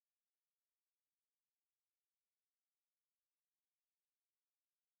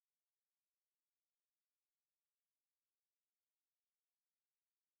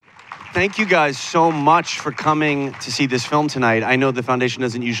Thank you guys so much for coming to see this film tonight. I know the Foundation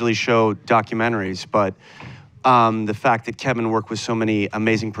doesn't usually show documentaries, but the fact that Kevyn worked with so many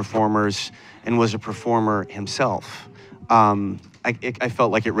amazing performers and was a performer himself, I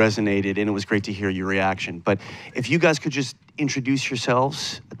felt like it resonated, and it was great to hear your reaction. But if you guys could just introduce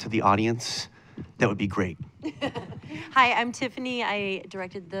yourselves to the audience, that would be great. Hi, I'm Tiffany. I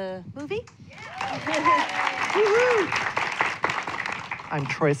directed the movie. I'm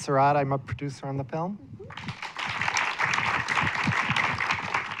Troy Surratt. I'm a producer on the film.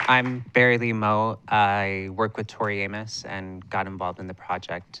 I'm Lee Moe. I work with Tori Amos and got involved in the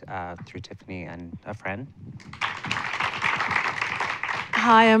project through Tiffany and a friend.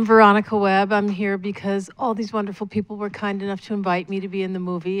 Hi, I'm Veronica Webb. I'm here because all these wonderful people were kind enough to invite me to be in the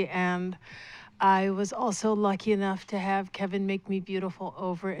movie, and I was also lucky enough to have Kevyn make me beautiful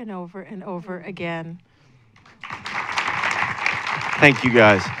over and over and over again. Thank you,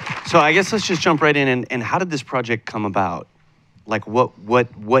 guys. So I guess let's just jump right in. And how did this project come about? Like,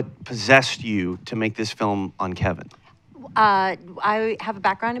 what possessed you to make this film on Kevyn? I have a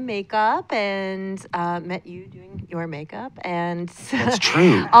background in makeup and met you doing your makeup, and That's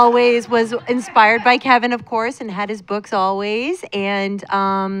true. always was inspired by Kevyn, of course, and had his books always. And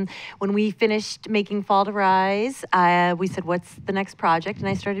when we finished making Fall to Rise, we said, what's the next project? And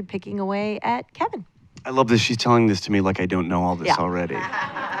I started picking away at Kevyn. I love this. She's telling this to me like I don't know all this already.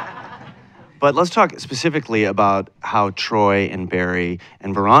 But let's talk specifically about how Troy and Barry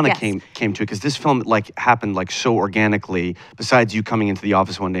and Veronica came to it, because this film happened so organically. Besides you coming into the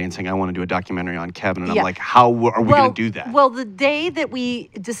office one day and saying, "I want to do a documentary on Kevyn," and I'm like, "How are we going to do that?" Well, the day that we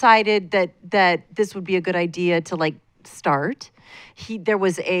decided that this would be a good idea to start, there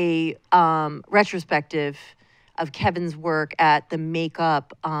was a retrospective of Kevyn's work at the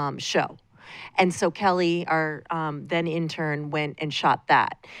makeup show. And so Kelly, our then intern, went and shot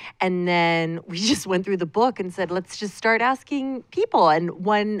that. And then we just went through the book and said, let's just start asking people. And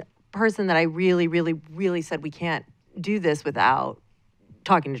one person that I really, really, really said, we can't do this without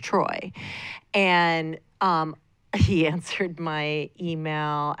talking to Troy. And he answered my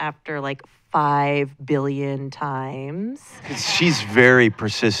email after 5 billion times. She's very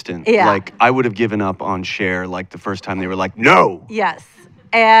persistent. Yeah. I would have given up on Cher the first time they were like, "No." Yes.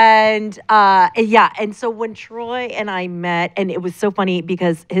 And and so when Troy and I met, and it was so funny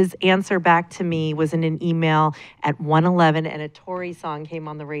because his answer back to me was in an email at 1:11, and a Tori song came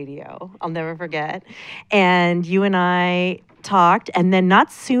on the radio. I'll never forget. And you and I talked, and then not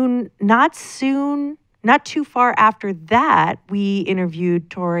too far after that, we interviewed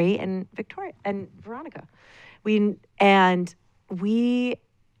Tori and Victoria and Veronica. We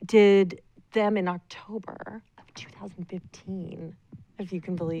did them in October of 2015. If you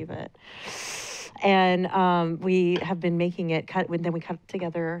can believe it. And we have been making it, then we cut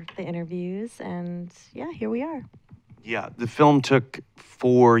together the interviews, and here we are. Yeah, the film took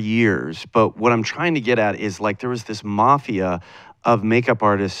 4 years, but what I'm trying to get at is there was this mafia of makeup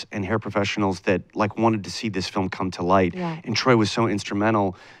artists and hair professionals that wanted to see this film come to light. Yeah. And Troy was so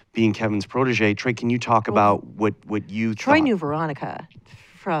instrumental being Kevyn's protege. Troy, can you talk about what you Troy thought? knew Veronica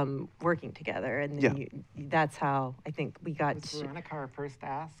from working together, and then that's how I think we got. Was Veronica our first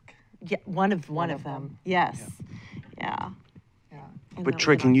ask? Yeah, one of them. Yes. Yeah. But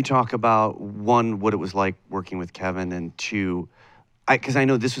Troy, can you talk about, one, what it was like working with Kevyn, and two, because I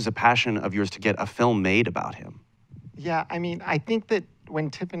know this was a passion of yours to get a film made about him. Yeah, I mean, I think that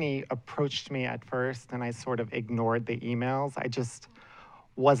when Tiffany approached me at first and I sort of ignored the emails, I just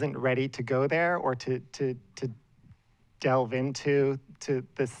wasn't ready to go there or to delve into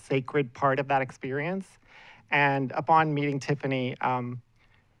the sacred part of that experience. And upon meeting Tiffany,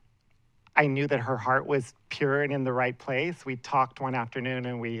 I knew that her heart was pure and in the right place. We talked one afternoon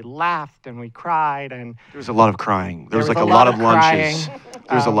and we laughed and we cried, and There was a lot of crying. There was a a lot of crying. lunches.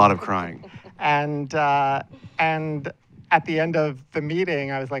 There was a lot of crying. And at the end of the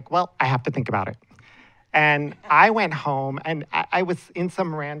meeting, I was like, well, I have to think about it. And I went home, and I was in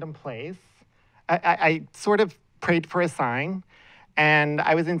some random place. I sort of prayed for a sign, and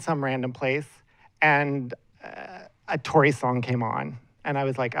I was in some random place, and a Tori song came on. And I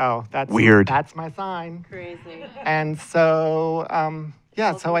was like, oh, that's weird. That's my sign. Crazy. And so,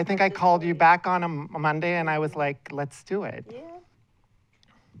 so I think I called you back on a Monday, and I was like, let's do it. Yeah.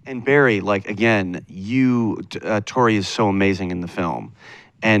 And Barry, again, Tori is so amazing in the film.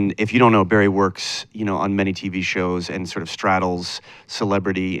 And if you don't know, Barry works, on many TV shows and sort of straddles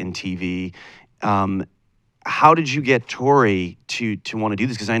celebrity and TV. how did you get Tori to want to do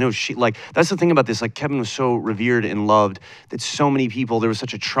this? Because I know she, like, that's the thing about this. Like, Kevyn was so revered and loved that so many people, there was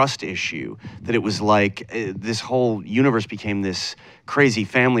such a trust issue that it was like this whole universe became this crazy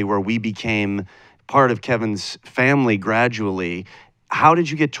family where we became part of Kevyn's family gradually. How did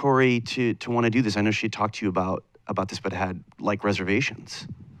you get Tori to want to do this? I know she had talked to you about this, but had like reservations.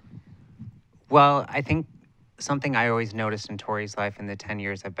 Well, I think something I always noticed in Tori's life in the 10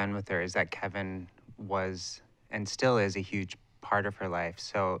 years I've been with her is that Kevyn was and still is a huge part of her life.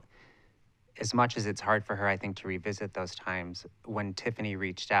 So as much as it's hard for her, I think, to revisit those times, when Tiffany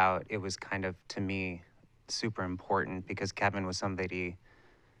reached out, it was kind of, to me, super important because Kevyn was somebody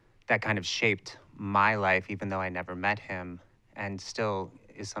that kind of shaped my life, even though I never met him, and still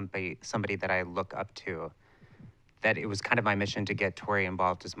is somebody that I look up to. That it was kind of my mission to get Tori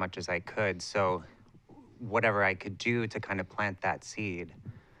involved as much as I could. So whatever I could do to kind of plant that seed.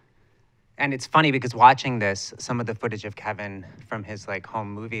 And it's funny because watching this, some of the footage of Kevyn from his like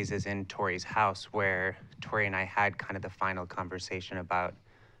home movies is in Tori's house, where Tori and I had kind of the final conversation about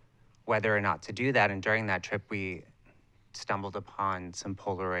whether or not to do that. And during that trip, we stumbled upon some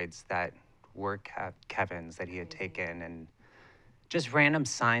Polaroids that were Kevyn's that he had taken, and just random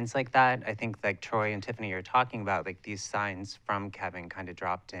signs like that. I think like Troy and Tiffany are talking about, like these signs from Kevyn kind of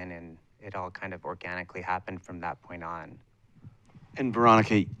dropped in, and it all kind of organically happened from that point on. And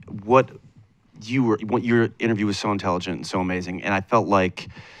Veronica, your interview was so intelligent and so amazing, and I felt like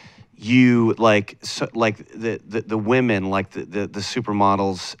you the women, like the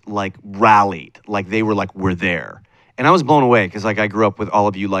supermodels, like rallied, like they were like, we're there. And I was blown away because like I grew up with all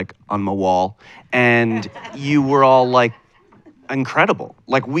of you like on my wall, and you were all like incredible.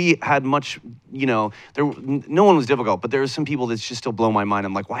 Like we had much, no one was difficult, but there were some people that just still blow my mind.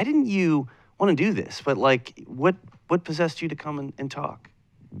 I'm like, why didn't you want to do this? But like, what possessed you to come and talk?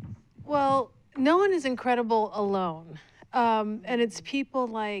 Well, no one is incredible alone. And it's people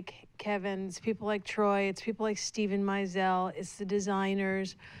like Kevyn, it's people like Troy, it's people like Stephen Meisel, it's the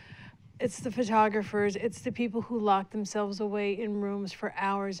designers, it's the photographers, it's the people who lock themselves away in rooms for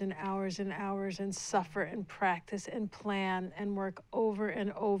hours and hours and hours and suffer and practice and plan and work over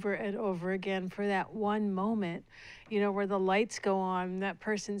and over and over again for that one moment, where the lights go on and that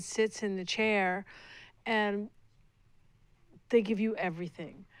person sits in the chair and they give you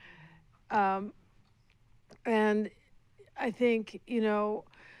everything. And I think,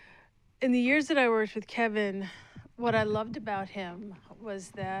 in the years that I worked with Kevyn, what I loved about him was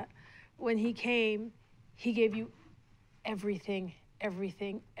that when he came, he gave you everything,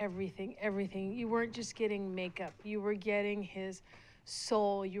 everything, everything, everything. You weren't just getting makeup. You were getting his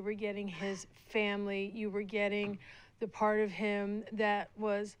soul. You were getting his family. You were getting the part of him that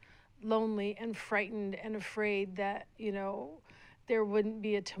was lonely and frightened and afraid that, there wouldn't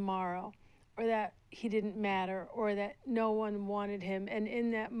be a tomorrow, or that he didn't matter, or that no one wanted him. And in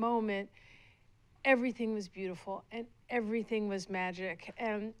that moment, everything was beautiful and everything was magic.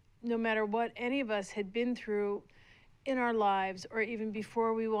 And no matter what any of us had been through in our lives, or even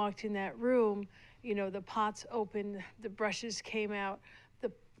before we walked in that room, the pots opened, the brushes came out,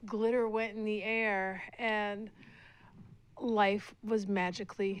 the glitter went in the air, and life was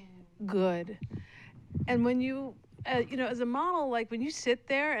magically good. And when you, as a model, like when you sit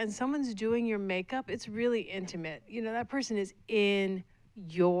there and someone's doing your makeup, it's really intimate. That person is in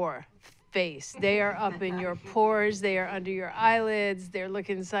your face. They are up in your pores. They are under your eyelids. They're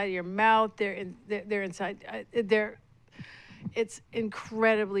looking inside your mouth. They're inside. It's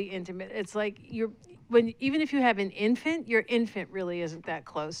incredibly intimate. It's like even if you have an infant, your infant really isn't that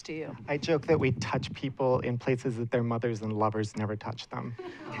close to you. I joke that we touch people in places that their mothers and lovers never touch them.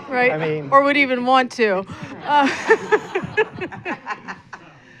 Right? I mean, or would even want to.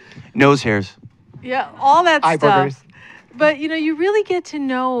 Nose hairs. Yeah, all that eye stuff. boogers. But you really get to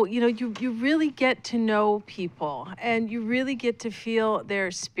know, you really get to know people, and you really get to feel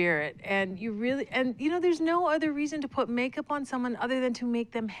their spirit, and there's no other reason to put makeup on someone other than to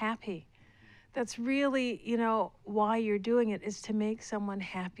make them happy. That's really, why you're doing it, is to make someone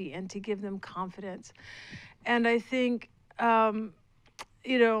happy and to give them confidence. And I think,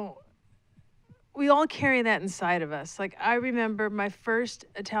 we all carry that inside of us. Like, I remember my first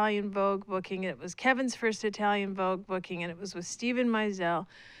Italian Vogue booking. It was Kevyn's first Italian Vogue booking, and it was with Stephen Meisel.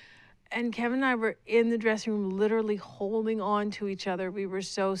 And Kevyn and I were in the dressing room literally holding on to each other. We were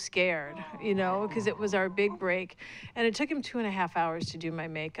so scared, because it was our big break. And it took him 2.5 hours to do my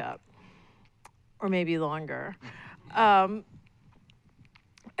makeup, or maybe longer. And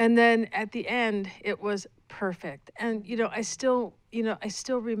then at the end, it was perfect. And, I still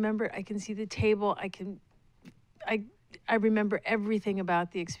remember it. I can see the table. I remember everything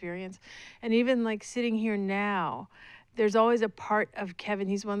about the experience. And even like sitting here now, there's always a part of Kevyn.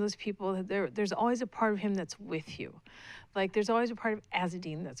 He's one of those people that there's always a part of him that's with you. Like there's always a part of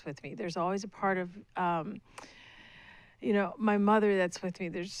Azadine that's with me. There's always a part of, my mother that's with me.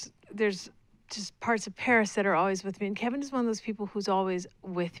 There's just parts of Paris that are always with me. And Kevyn is one of those people who's always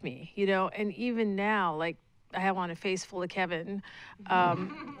with me, and even now, like, I have on a face full of Kevyn,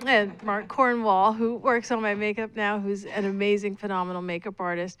 and Mark Cornwall, who works on my makeup now, who's an amazing, phenomenal makeup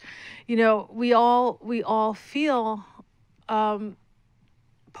artist. We all feel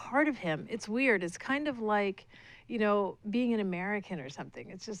part of him. It's weird. It's kind of like, being an American or something.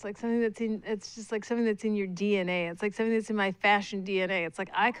 It's just like something that's in your DNA. It's like something that's in my fashion DNA. It's like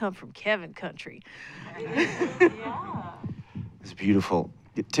I come from Kevyn country. Yeah. It's beautiful.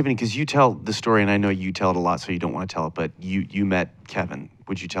 Tiffany, because you tell the story, and I know you tell it a lot, so you don't want to tell it, but you met Kevyn.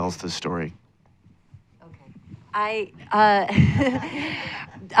 Would you tell us the story? Okay.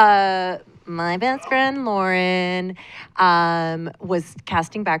 My best friend Lauren was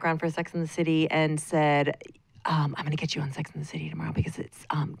casting background for Sex and the City and said, I'm going to get you on Sex and the City tomorrow because it's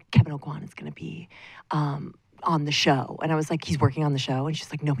Kevyn Aucoin is going to be on the show. And I was like, he's working on the show? And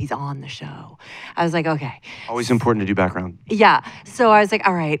she's like, no, he's on the show. I was like, okay. Always important to do background. Yeah. So I was like,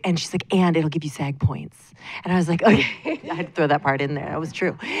 all right. And she's like, and it'll give you SAG points. And I was like, okay. I had to throw that part in there. That was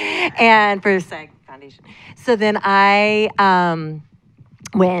true. And for SAG Foundation. So then I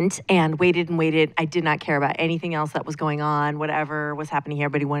went and waited and waited. I did not care about anything else that was going on, whatever was happening here.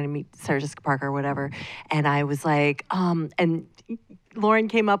 Everybody wanted to meet Sarah Jessica Parker or whatever. And I was like, and Lauren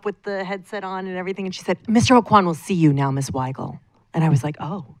came up with the headset on and everything. And she said, Mr. Aucoin will see you now, Miss Weigel. And I was like,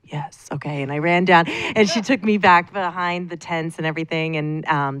 oh, yes, okay. And I ran down, and she took me back behind the tents and everything,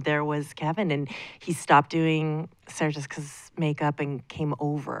 and there was Kevyn, and he stopped doing Sarah Jessica's makeup and came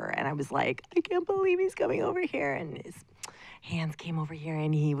over, and I was like, I can't believe he's coming over here, and his hands came over here,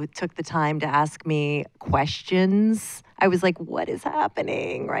 and he took the time to ask me questions. I was like, what is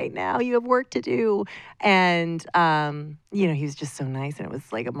happening right now? You have work to do. And, he was just so nice, and it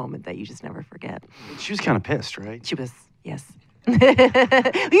was like a moment that you just never forget. She was kind of pissed, right? She was, yes. You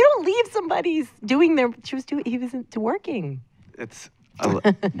don't leave somebody's doing their. He wasn't working. It's. But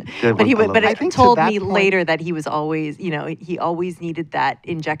it told me point, later that he was always, he always needed that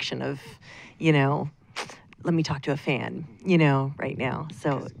injection of, let me talk to a fan, right now.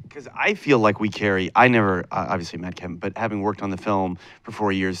 So. Because I feel like we carry. I never obviously met Kevyn, but having worked on the film for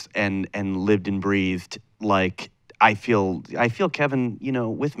 4 years and lived and breathed, like I feel Kevyn,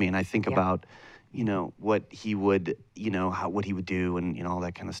 with me, and I think about. What he would, what he would do and, all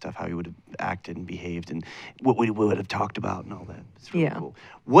that kind of stuff, how he would have acted and behaved and what we would have talked about and all that. It's really cool.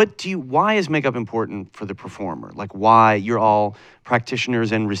 Why is makeup important for the performer? Like why, you're all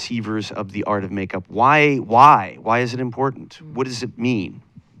practitioners and receivers of the art of makeup. Why is it important? What does it mean?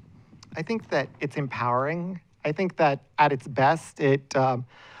 I think that it's empowering. I think that at its best, it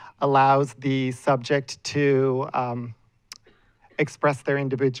allows the subject to express their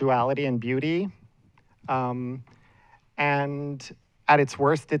individuality and beauty. And at its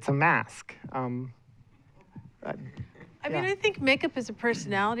worst, it's a mask. I mean, I think makeup is a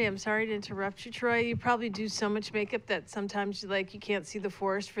personality. I'm sorry to interrupt you, Troy. You probably do so much makeup that sometimes you can't see the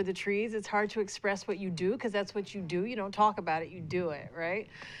forest for the trees. It's hard to express what you do because that's what you do. You don't talk about it, you do it, right?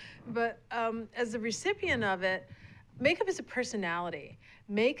 But as the recipient of it, makeup is a personality.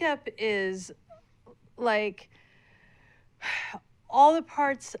 Makeup is like all the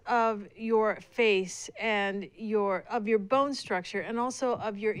parts of your face and your bone structure and also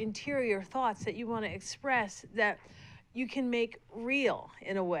of your interior thoughts that you want to express that you can make real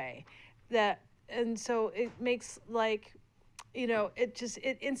in a way and so it makes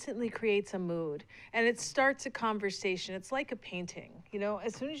it instantly creates a mood and it starts a conversation. It's like a painting,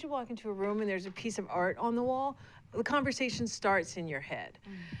 as soon as you walk into a room and there's a piece of art on the wall, the conversation starts in your head.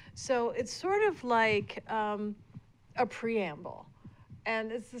 So it's sort of like a preamble.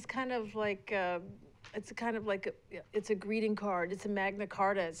 And it's this kind of like, it's a greeting card. It's a Magna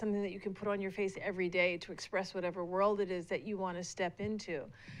Carta. It's something that you can put on your face every day to express whatever world it is that you want to step into.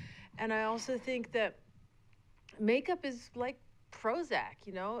 And I also think that makeup is like Prozac,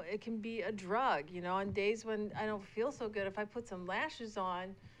 it can be a drug, on days when I don't feel so good, if I put some lashes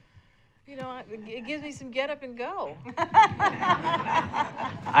on, it gives me some get up and go.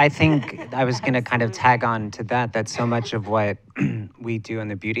 I think I was going to kind of tag on to that so much of what we do in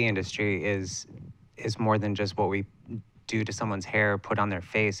the beauty industry is more than just what we do to someone's hair or put on their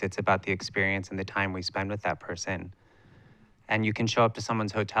face. It's about the experience and the time we spend with that person. And you can show up to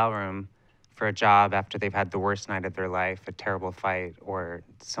someone's hotel room for a job after they've had the worst night of their life, a terrible fight, or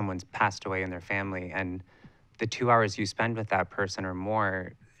someone's passed away in their family, and the 2 hours you spend with that person or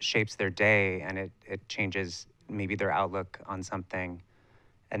more shapes their day, and it changes maybe their outlook on something.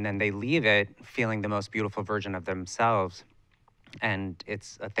 And then they leave it feeling the most beautiful version of themselves. And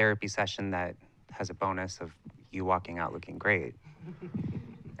it's a therapy session that has a bonus of you walking out looking great.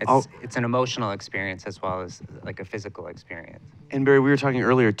 It's an emotional experience as well as like a physical experience. And Barry, we were talking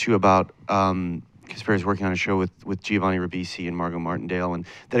earlier too about, because Barry's working on a show with Giovanni Ribisi and Margot Martindale, and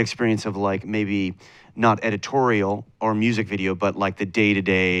that experience of like maybe not editorial or music video, but like the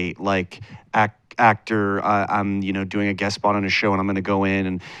day-to-day, like actor, I'm, you know, doing a guest spot on a show and I'm gonna go in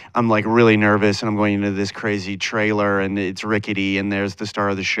and I'm like really nervous and I'm going into this crazy trailer and it's rickety and there's the star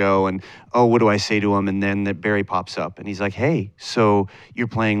of the show and, oh, what do I say to him? And then that Barry pops up and he's like, hey, so you're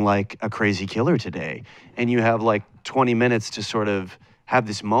playing like a crazy killer today. And you have like 20 minutes to sort of have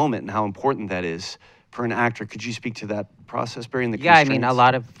this moment and how important that is for an actor. Could you speak to that process, Barry, and the Yeah, I constraints? mean, a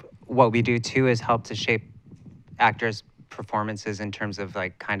lot of what we do too is help to shape actors' performances in terms of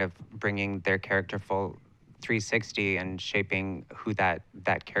like kind of bringing their character full 360 and shaping who that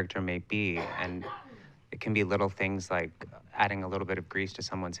character may be. And it can be little things like adding a little bit of grease to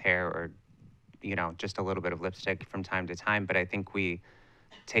someone's hair or, you know, just a little bit of lipstick from time to time. But I think we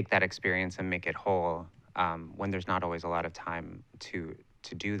take that experience and make it whole when there's not always a lot of time to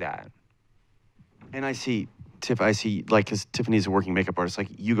do that. And I see, like, because Tiffany's a working makeup artist, like,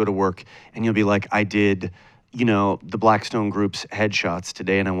 you go to work and you'll be like, I did, you know, the Blackstone Group's headshots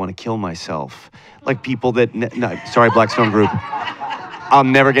today and I want to kill myself. Like, people that, sorry, Blackstone Group.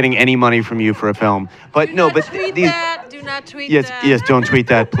 I'm never getting any money from you for a film. But Do no, not but tweet these, that. Do not tweet yes, that. yes, don't tweet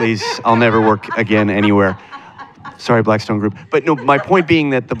that, please. I'll never work again anywhere. Sorry, Blackstone Group. But no, my point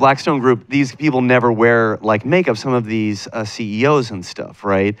being that the Blackstone Group, these people never wear like makeup, some of these CEOs and stuff,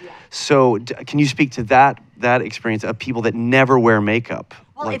 right? Yeah. So can you speak to that experience of people that never wear makeup?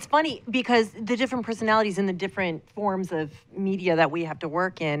 Well, it's funny because the different personalities and the different forms of media that we have to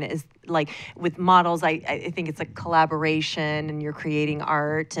work in is like with models, I think it's a collaboration and you're creating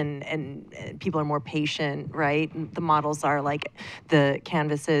art and people are more patient, right? And the models are like the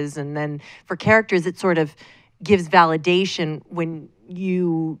canvases. And then for characters, it sort of gives validation when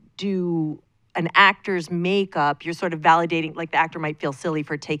you do an actor's makeup. You're sort of validating, like the actor might feel silly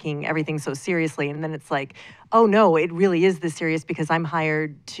for taking everything so seriously. And then it's like, oh no, it really is this serious because I'm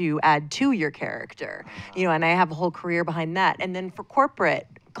hired to add to your character, you know, and I have a whole career behind that. And then for corporate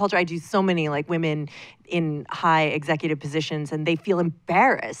culture, I do so many like women in high executive positions and they feel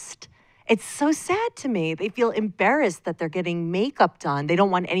embarrassed. It's so sad to me. They feel embarrassed that they're getting makeup done. They don't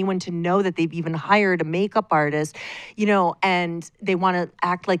want anyone to know that they've even hired a makeup artist, you know, and they want to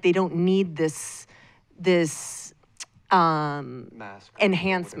act like they don't need this Mask,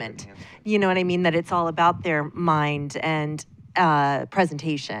 enhancement. You know what I mean? That it's all about their mind and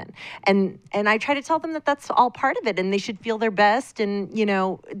presentation. And I try to tell them that that's all part of it and they should feel their best. And, you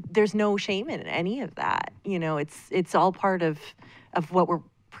know, there's no shame in any of that. You know, it's all part of what we're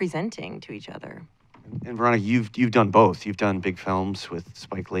presenting to each other. And Veronica, you've done both. You've done big films with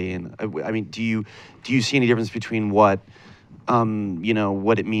Spike Lee, and I mean, do you see any difference between what, you know,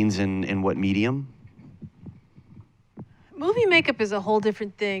 what it means in what medium? Movie makeup is a whole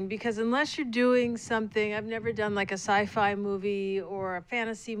different thing because unless you're doing something, I've never done like a sci-fi movie or a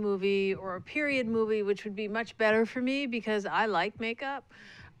fantasy movie or a period movie, which would be much better for me because I like makeup.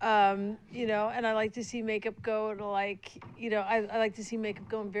 You know, and I like to see makeup go to like, you know, I like to see makeup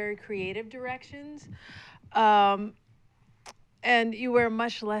go in very creative directions. And you wear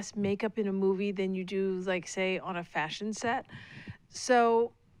much less makeup in a movie than you do, like, say, on a fashion set.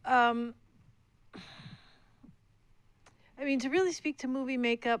 So, I mean, to really speak to movie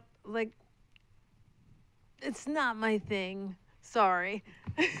makeup, like, it's not my thing. Sorry.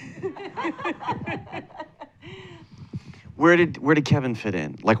 Where did Kevyn fit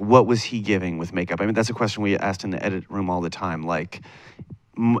in? Like, what was he giving with makeup? I mean, that's a question we asked in the edit room all the time. Like,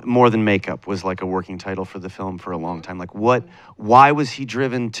 More Than Makeup was like a working title for the film for a long time. Like, why was he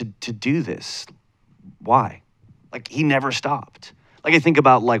driven to do this? Why? Like, he never stopped. Like, I think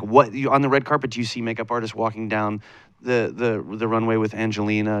about like on the red carpet, do you see makeup artists walking down the runway with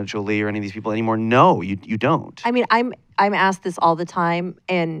Angelina Jolie or any of these people anymore? No, you don't. I mean, I'm asked this all the time,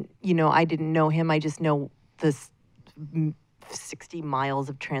 and you know, I didn't know him. I just know this 60 miles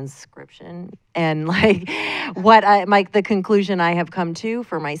of transcription, and like the conclusion I have come to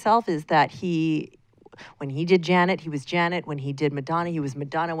for myself is that when he did Janet, he was Janet. When he did Madonna, he was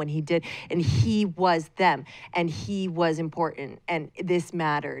Madonna. And he was them, and he was important, and this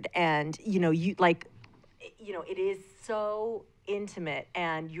mattered. And you know, it is so intimate,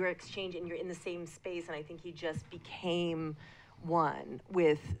 and you're exchanging, and you're in the same space. And I think he just became one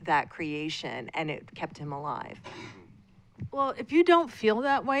with that creation, and it kept him alive. Well, if you don't feel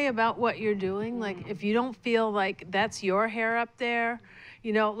that way about what you're doing, like if you don't feel like that's your hair up there,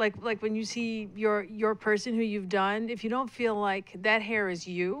 you know, like when you see your person who you've done, if you don't feel like that hair is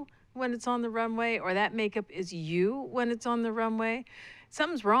you when it's on the runway, or that makeup is you when it's on the runway,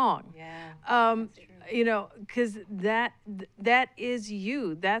 something's wrong. Yeah. You know, because that is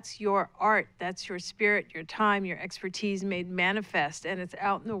you. That's your art. That's your spirit, your time, your expertise made manifest, and it's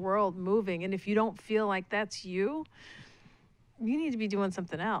out in the world moving. And if you don't feel like that's you, you need to be doing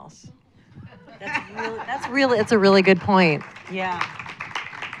something else. It's a really good point. Yeah.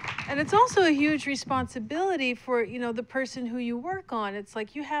 And it's also a huge responsibility for, you know, the person who you work on. It's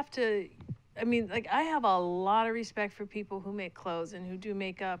like you have to, I mean, like I have a lot of respect for people who make clothes and who do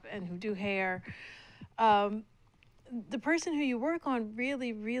makeup and who do hair. The person who you work on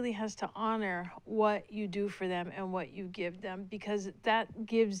really, really has to honor what you do for them and what you give them, because that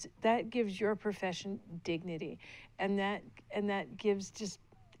gives your profession dignity, and that gives just,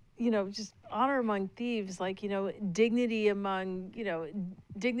 you know, just honor among thieves, like, you know, dignity among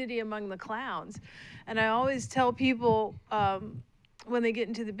the clowns. And I always tell people when they get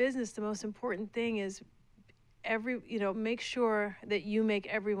into the business, the most important thing is make sure that you make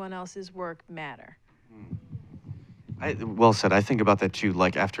everyone else's work matter. Well said. I think about that too.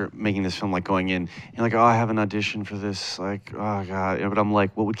 Like after making this film, like going in, and like, oh, I have an audition for this. Like, oh god. But I'm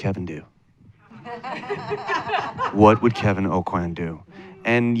like, what would Kevin do? What would Kevyn Aucoin do?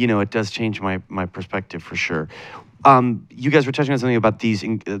 And you know, it does change my perspective for sure. You guys were touching on something about these.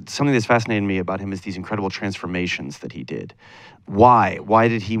 Something that's fascinated me about him is these incredible transformations that he did. Why? Why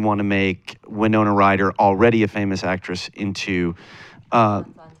did he want to make Winona Ryder, already a famous actress, into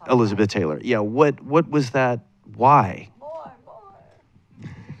Elizabeth Taylor? Yeah. What was that? Why?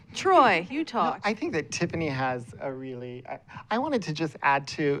 Troy, you talk. I think that Tiffany has a really, I wanted to just add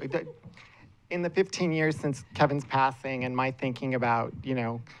to, in the 15 years since Kevin's passing and my thinking about, you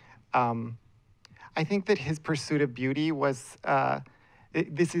know, I think that his pursuit of beauty was,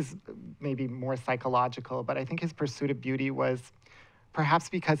 this is maybe more psychological, but I think his pursuit of beauty was perhaps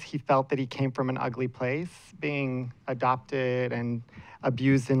because he felt that he came from an ugly place, being adopted and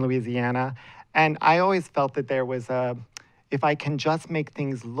abused in Louisiana. And I always felt that there was a, if I can just make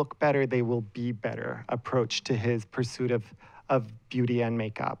things look better, they will be better approach to his pursuit of beauty and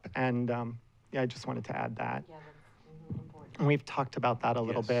makeup. And yeah, I just wanted to add that. Yeah, that's important. And we've talked about that a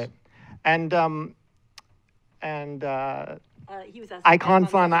little bit. And He was asking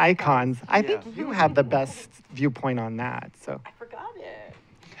icons on icons. I think you have the best viewpoint on that. So I forgot it.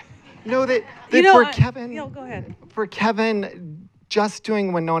 No, that You know, for Kevin. No, go ahead. For Kevin, just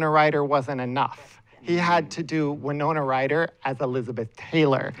doing Winona Ryder wasn't enough. He had to do Winona Ryder as Elizabeth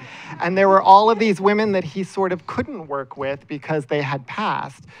Taylor. And there were all of these women that he sort of couldn't work with because they had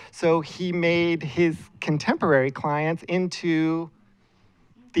passed. So he made his contemporary clients into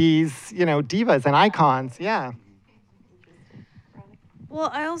these, you know, divas and icons. Yeah. Well,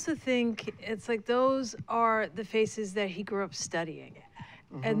 I also think it's like those are the faces that he grew up studying.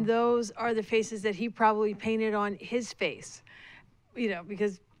 Mm-hmm. And those are the faces that he probably painted on his face, you know,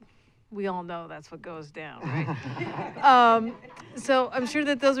 because we all know that's what goes down, right? So I'm sure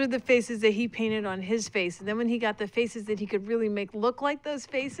that those were the faces that he painted on his face. And then when he got the faces that he could really make look like those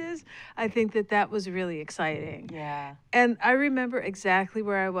faces, I think that that was really exciting. Yeah. And I remember exactly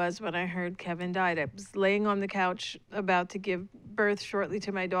where I was when I heard Kevin died. I was laying on the couch about to give birth shortly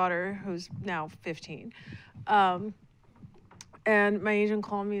to my daughter, who's now 15. And my agent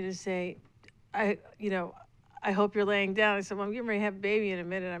called me to say, I hope you're laying down. I said, well, I'm getting ready to have a baby in a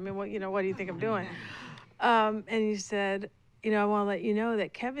minute. I mean, what do you think I'm doing? And he said, I want to let you know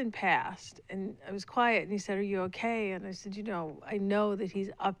that Kevin passed. And I was quiet, and he said, are you okay? And I said, I know that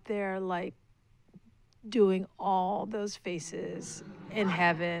he's up there, like, doing all those faces in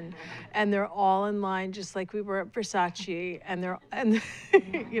heaven, and they're all in line just like we were at Versace, and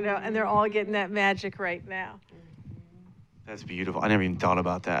they're all getting that magic right now. That's beautiful. I never even thought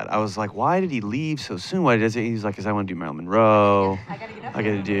about that. I was like, why did he leave so soon? Why does he? He's like, because I want to do Marilyn Monroe. I got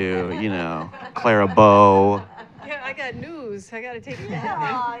to do, Clara Bow. Yeah, I got news. I got to take it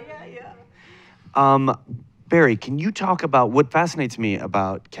down. Yeah. Barry, can you talk about what fascinates me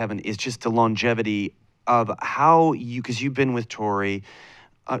about Kevin is just the longevity of how because you've been with Troy,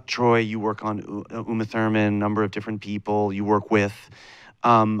 you work on Uma Thurman, a number of different people you work with.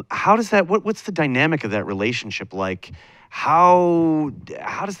 How does that? What's the dynamic of that relationship like? How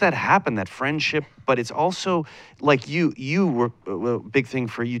does that happen? That friendship, but it's also like you were a big thing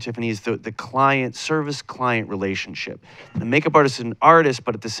for you, Tiffany, is the client service client relationship. The makeup artist is an artist,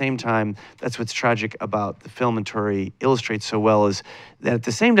 but at the same time, that's what's tragic about the film, and Tori illustrates so well, is that at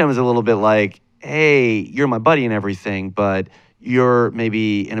the same time is a little bit like, hey, you're my buddy and everything, but you're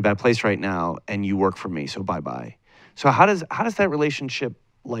maybe in a bad place right now, and you work for me, so bye bye. So how does that relationship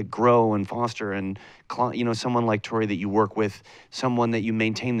like grow and foster, and someone like Tori that you work with, someone that you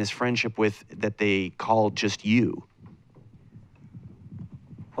maintain this friendship with, that they call just you?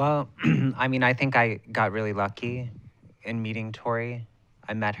 Well, I mean, I think I got really lucky in meeting Tori.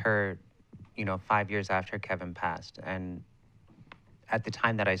 I met her, 5 years after Kevin passed, and at the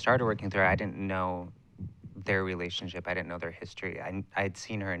time that I started working with her, I didn't know their relationship. I didn't know their history. I had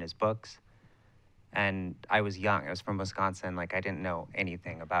seen her in his books. And I was young. I was from Wisconsin. Like, I didn't know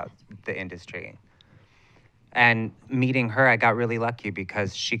anything about the industry. And meeting her, I got really lucky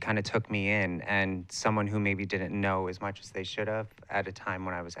because she kind of took me in, and someone who maybe didn't know as much as they should have at a time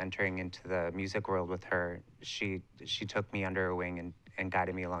when I was entering into the music world with her, she took me under her wing and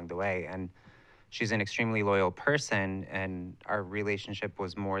guided me along the way. And she's an extremely loyal person, and our relationship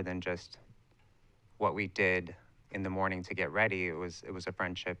was more than just what we did in the morning to get ready. It was a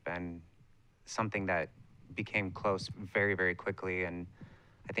friendship and something that became close very, very quickly. And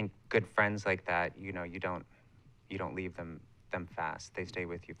I think good friends like that, you don't leave them fast. They stay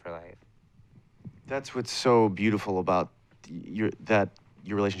with you for life. That's what's so beautiful about your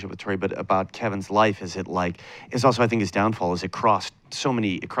relationship with Tori, but about Kevin's life is also, I think, his downfall is it crossed so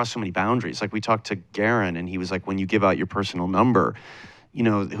many boundaries. Like, we talked to Garen, and he was like, when you give out your personal number,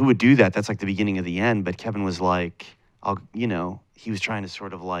 who would do that? That's like the beginning of the end. But Kevin was like, he was trying to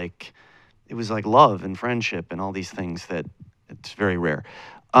sort of like, it was like love and friendship and all these things that it's very rare.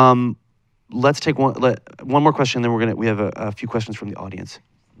 Let's take one more question, then we have a few questions from the audience.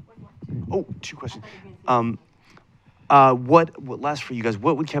 Oh, 2 questions. What last for you guys?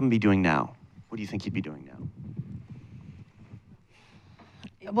 What would Kevin be doing now? What do you think he'd be doing now?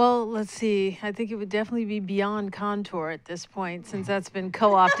 Well, let's see. I think it would definitely be beyond contour at this point, since that's been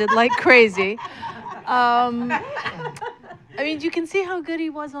co-opted like crazy. I mean, you can see how good he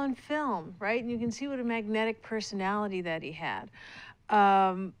was on film, right? And you can see what a magnetic personality that he had.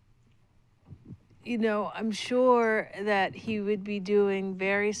 I'm sure that he would be doing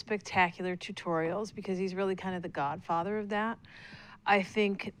very spectacular tutorials because he's really kind of the godfather of that. I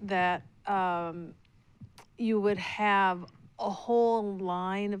think that you would have a whole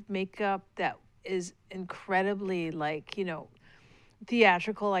line of makeup that is incredibly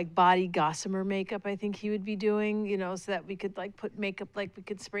theatrical, like body gossamer makeup. I think he would be doing, so that we could put makeup, we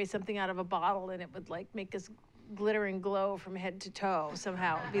could spray something out of a bottle and it would make us glitter and glow from head to toe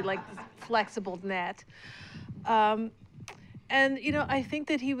somehow. It'd be like this flexible net. And I think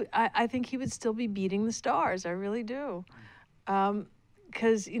that I think he would still be beating the stars. I really do.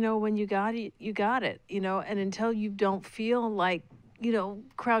 Because when you got it, you got it. And until you don't feel like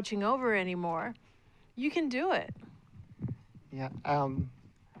crouching over anymore, you can do it. Yeah,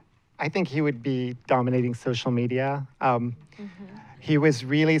 I think he would be dominating social media. He was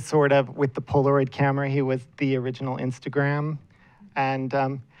really sort of, with the Polaroid camera, he was the original Instagram. And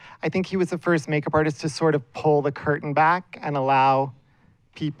I think he was the first makeup artist to sort of pull the curtain back and allow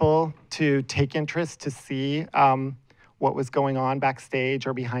people to take interest, to see what was going on backstage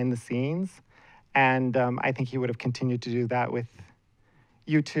or behind the scenes. And I think he would have continued to do that with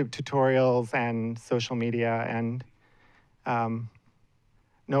YouTube tutorials and social media. And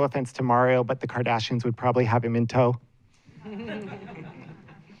no offense to Mario, but the Kardashians would probably have him in tow.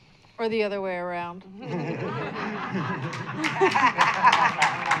 Or the other way around.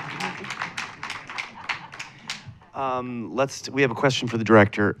 We have a question for the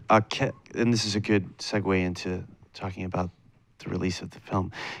director, and this is a good segue into talking about the release of the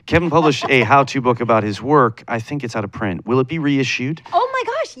film. Kevin published a how-to book about his work. I think it's out of print. Will it be reissued? Oh my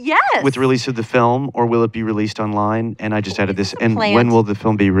gosh, yes! With the release of the film, or will it be released online? And I just added this. And plant. when will the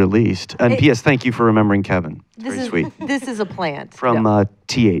film be released? And P.S. Thank you for remembering Kevin. It's very sweet. This is a plant. From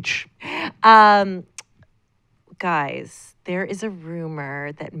TH. Guys, there is a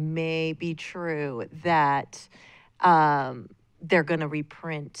rumor that may be true that they're going to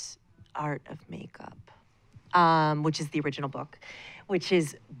reprint Art of Makeup, which is the original book, which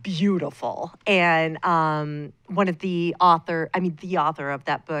is beautiful. And the author of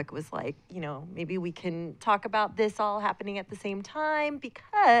that book was like, maybe we can talk about this all happening at the same time,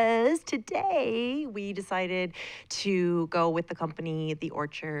 because today we decided to go with the company, The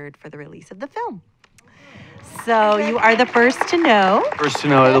Orchard, for the release of the film. So you are the first to know. First to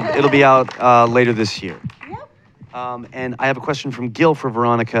know, it'll be out later this year. Yep. And I have a question from Gil for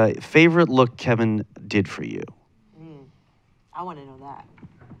Veronica. Favorite look Kevyn did for you? I want to know that.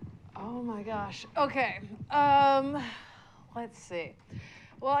 Oh my gosh. Okay. Let's see.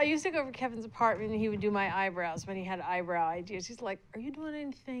 Well, I used to go over to Kevyn's apartment and he would do my eyebrows when he had eyebrow ideas. He's like, "Are you doing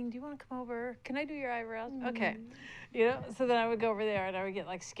anything? Do you want to come over? Can I do your eyebrows?" Okay. You know, so then I would go over there and I would get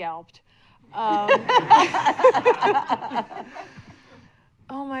like scalped. Oh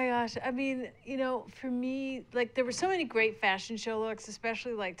my gosh. I mean, you know, for me, like there were so many great fashion show looks,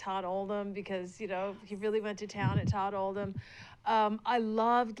 especially like Todd Oldham, because, you know, he really went to town at Todd Oldham. I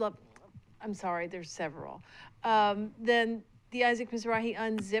loved, I'm sorry, there's several. Then the Isaac Mizrahi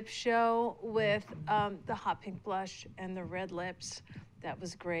Unzip show with the hot pink blush and the red lips. That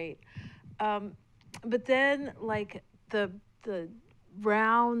was great. But then like the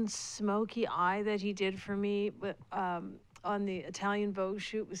round smoky eye that he did for me with, on the Italian Vogue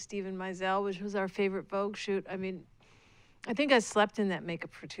shoot with Stephen Meisel, which was our favorite Vogue shoot. I mean, I think I slept in that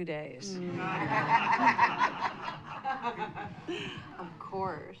makeup for 2 days. Of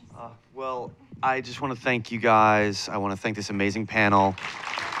course. Well, I just want to thank you guys. I want to thank this amazing panel.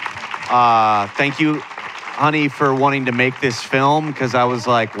 Thank you, honey, for wanting to make this film, because I was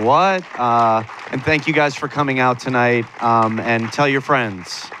like, what? And thank you guys for coming out tonight, and tell your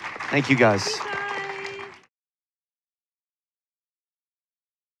friends. Thank you guys.